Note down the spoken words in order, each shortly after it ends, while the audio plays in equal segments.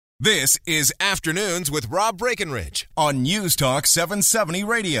This is Afternoons with Rob Breckenridge on News Talk 770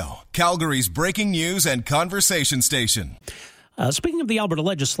 Radio, Calgary's breaking news and conversation station. Speaking of the Alberta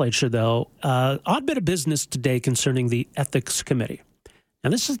legislature, though, odd bit of business today concerning the Ethics Committee. Now,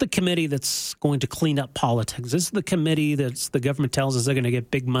 this is the committee that's going to clean up politics. This is the committee that's the government tells us they're going to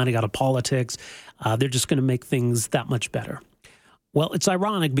get big money out of politics. They're just going to make things that much better. Well, it's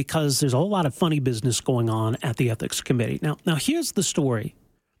ironic because there's a whole lot of funny business going on at the Ethics Committee. Now here's the story.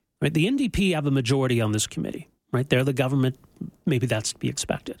 Right, the NDP have a majority on this committee. Right, they're the government. Maybe that's to be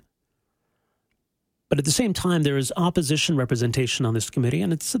expected. But at the same time, there is opposition representation on this committee,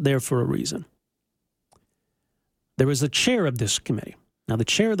 and it's there for a reason. There is a chair of this committee. Now, the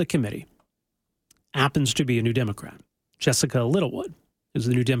chair of the committee happens to be a New Democrat, Jessica Littlewood, who's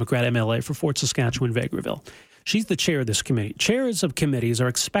the New Democrat MLA for Fort Saskatchewan-Vegreville. She's the chair of this committee. Chairs of committees are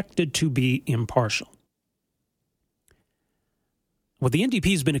expected to be impartial. What the NDP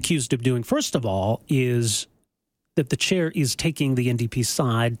has been accused of doing, first of all, is that the chair is taking the NDP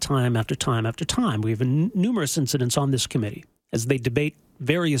side time after time after time. We have numerous incidents on this committee as they debate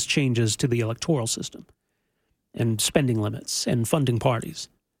various changes to the electoral system and spending limits and funding parties,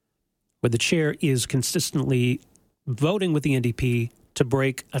 where the chair is consistently voting with the NDP to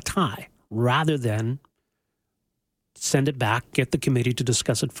break a tie rather than send it back, get the committee to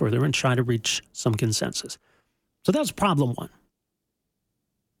discuss it further, and try to reach some consensus. So that was problem one.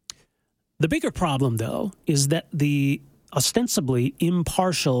 The bigger problem, though, is that the ostensibly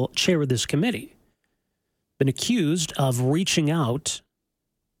impartial chair of this committee been accused of reaching out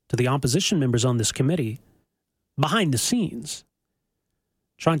to the opposition members on this committee behind the scenes,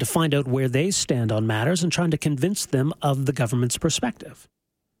 trying to find out where they stand on matters and trying to convince them of the government's perspective.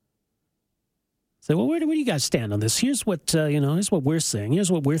 So, well, where do you guys stand on this? Here's what, here's what we're saying.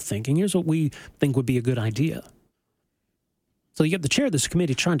 Here's what we're thinking. Here's what we think would be a good idea. So you get the chair of this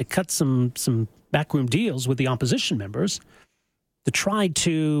committee trying to cut some backroom deals with the opposition members to try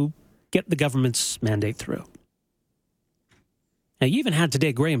to get the government's mandate through. Now, you even had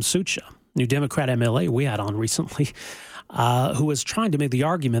today Graham Sucha, New Democrat MLA we had on recently, who was trying to make the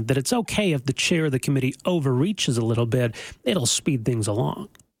argument that it's okay if the chair of the committee overreaches a little bit, it'll speed things along.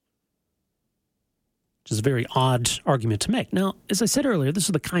 Which is a very odd argument to make. Now, as I said earlier, this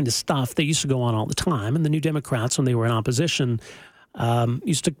is the kind of stuff that used to go on all the time, and the New Democrats, when they were in opposition,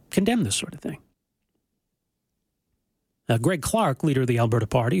 used to condemn this sort of thing. Greg Clark, leader of the Alberta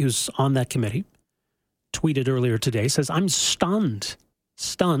Party, who's on that committee, tweeted earlier today, says, "I'm stunned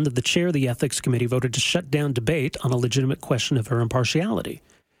that the chair of the Ethics Committee voted to shut down debate on a legitimate question of her impartiality.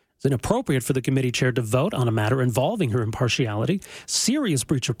 It's inappropriate for the committee chair to vote on a matter involving her impartiality. Serious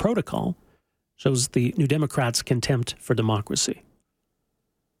breach of protocol. Shows the New Democrats' contempt for democracy."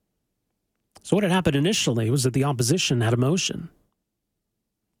 So what had happened initially was that the opposition had a motion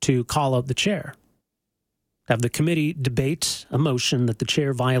to call out the chair, to have the committee debate a motion that the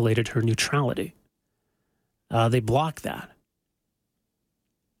chair violated her neutrality. They blocked that.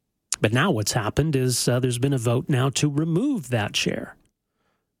 But now what's happened is there's been a vote now to remove that chair.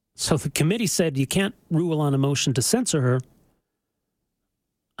 So the committee said you can't rule on a motion to censor her.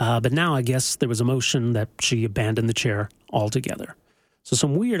 But now I guess there was a motion that she abandon the chair altogether. So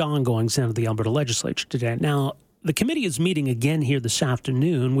some weird ongoings out of the Alberta legislature today. Now, the committee is meeting again here this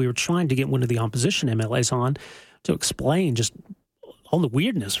afternoon. We were trying to get one of the opposition MLAs on to explain just all the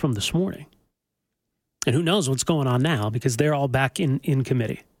weirdness from this morning. And who knows what's going on now, because they're all back in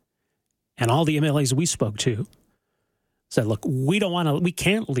committee. And all the MLAs we spoke to said, look, we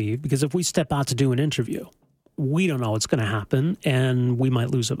can't leave, because if we step out to do an interview, we don't know what's going to happen, and we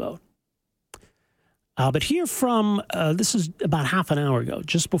might lose a vote. But here from, this is about half an hour ago,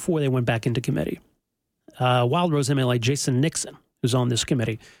 just before they went back into committee, Wildrose MLA Jason Nixon, who's on this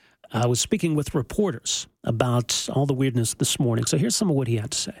committee, was speaking with reporters about all the weirdness this morning. So here's some of what he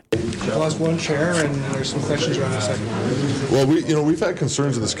had to say. Lost one chair, and there's some questions around the second. Well, we've had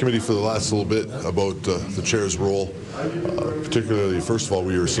concerns in this committee for the last little bit about the chair's role. Particularly, first of all,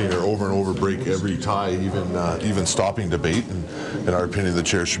 we were seeing her over and over break every tie, even stopping debate. And in our opinion, the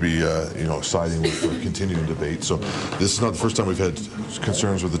chair should be, siding with continuing debate. So this is not the first time we've had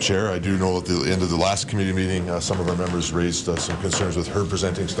concerns with the chair. I do know at the end of the last committee meeting, some of our members raised some concerns with her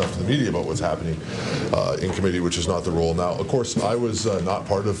presenting stuff to the media about what's happening in committee, which is not the role. Now, of course, I was not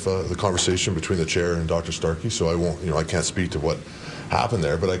part of the conversation between the chair and Dr. Starkey, so I won't, I can't speak to what happened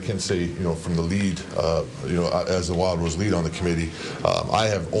there, but I can say, from the lead, as the Wildrose lead on the committee, I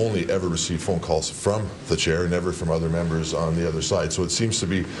have only ever received phone calls from the chair, never from other members on the other side. So it seems to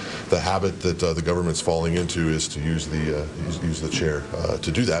be the habit that the government's falling into is to use the chair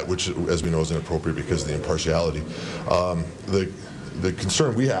to do that, which, as we know, is inappropriate because of the impartiality. the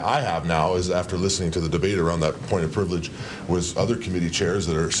concern I have now is, after listening to the debate around that point of privilege, was other committee chairs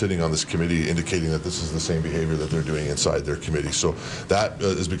that are sitting on this committee indicating that this is the same behavior that they're doing inside their committee. So that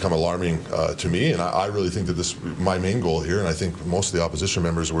has become alarming to me, and I really think that my main goal here, and I think most of the opposition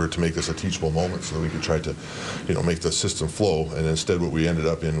members, were to make this a teachable moment so that we could try to, make the system flow. And instead, what we ended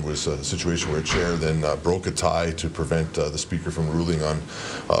up in was a situation where a chair then broke a tie to prevent the speaker from ruling on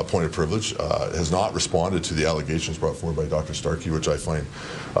point of privilege, has not responded to the allegations brought forward by Dr. Starkey, which I find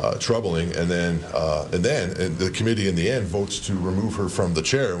troubling, and then the committee in the end votes to remove her from the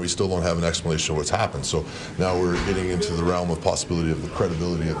chair, and we still don't have an explanation of what's happened. So now we're getting into the realm of possibility of the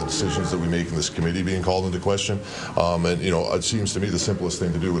credibility of the decisions that we make in this committee being called into question. It seems to me the simplest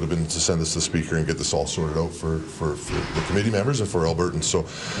thing to do would have been to send this to the speaker and get this all sorted out for the committee members and for Albertans. So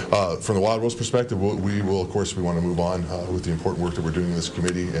from the Wild Rose perspective, we want to move on with the important work that we're doing in this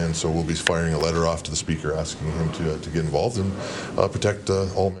committee, and so we'll be firing a letter off to the speaker asking him to get involved and protect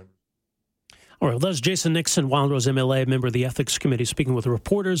all members. All right, well, that's Jason Nixon, Wild Rose MLA, member of the Ethics Committee, speaking with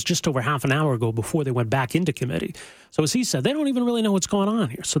reporters just over half an hour ago before they went back into committee. So as he said, they don't even really know what's going on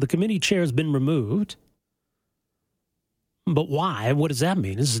here. So the committee chair has been removed. But why? What does that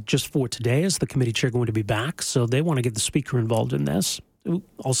mean? Is it just for today? Is the committee chair going to be back? So they want to get the speaker involved in this, who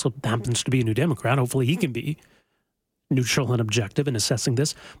also happens to be a New Democrat. Hopefully he can be neutral and objective in assessing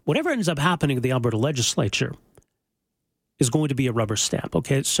this. Whatever ends up happening in the Alberta legislature is going to be a rubber stamp,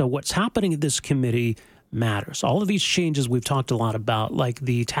 okay? So what's happening in this committee matters. All of these changes we've talked a lot about, like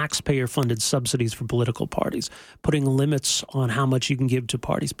the taxpayer-funded subsidies for political parties, putting limits on how much you can give to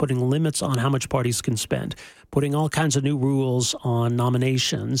parties, putting limits on how much parties can spend, putting all kinds of new rules on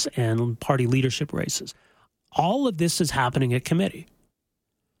nominations and party leadership races. All of this is happening at committee.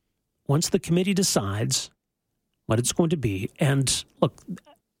 Once the committee decides what it's going to be, and look,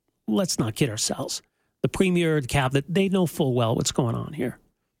 let's not kid ourselves. The Premier, the Cabinet, they know full well what's going on here.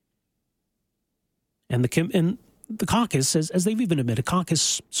 And the caucus, as they've even admitted,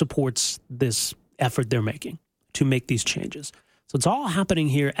 caucus supports this effort they're making to make these changes. So it's all happening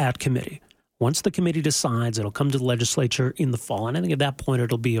here at committee. Once the committee decides, it'll come to the legislature in the fall. And I think at that point,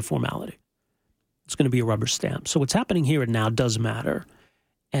 it'll be a formality. It's going to be a rubber stamp. So what's happening here and now does matter.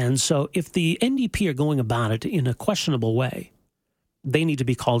 And so if the NDP are going about it in a questionable way, they need to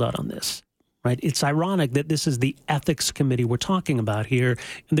be called out on this. Right? It's ironic that this is the ethics committee we're talking about here,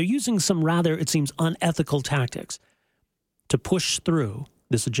 and they're using some rather, it seems, unethical tactics to push through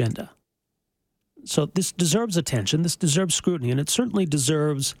this agenda. So this deserves attention, this deserves scrutiny, and it certainly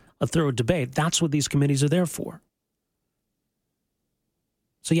deserves a thorough debate. That's what these committees are there for.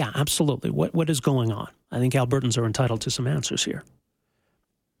 So yeah, absolutely. What is going on? I think Albertans are entitled to some answers here.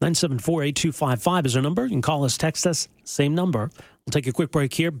 974-8255 is our number. You can call us, text us, same number. We'll take a quick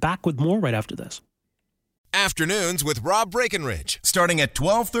break here. Back with more right after this. Afternoons with Rob Breckenridge, starting at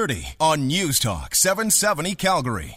 12:30 on News Talk 770 Calgary.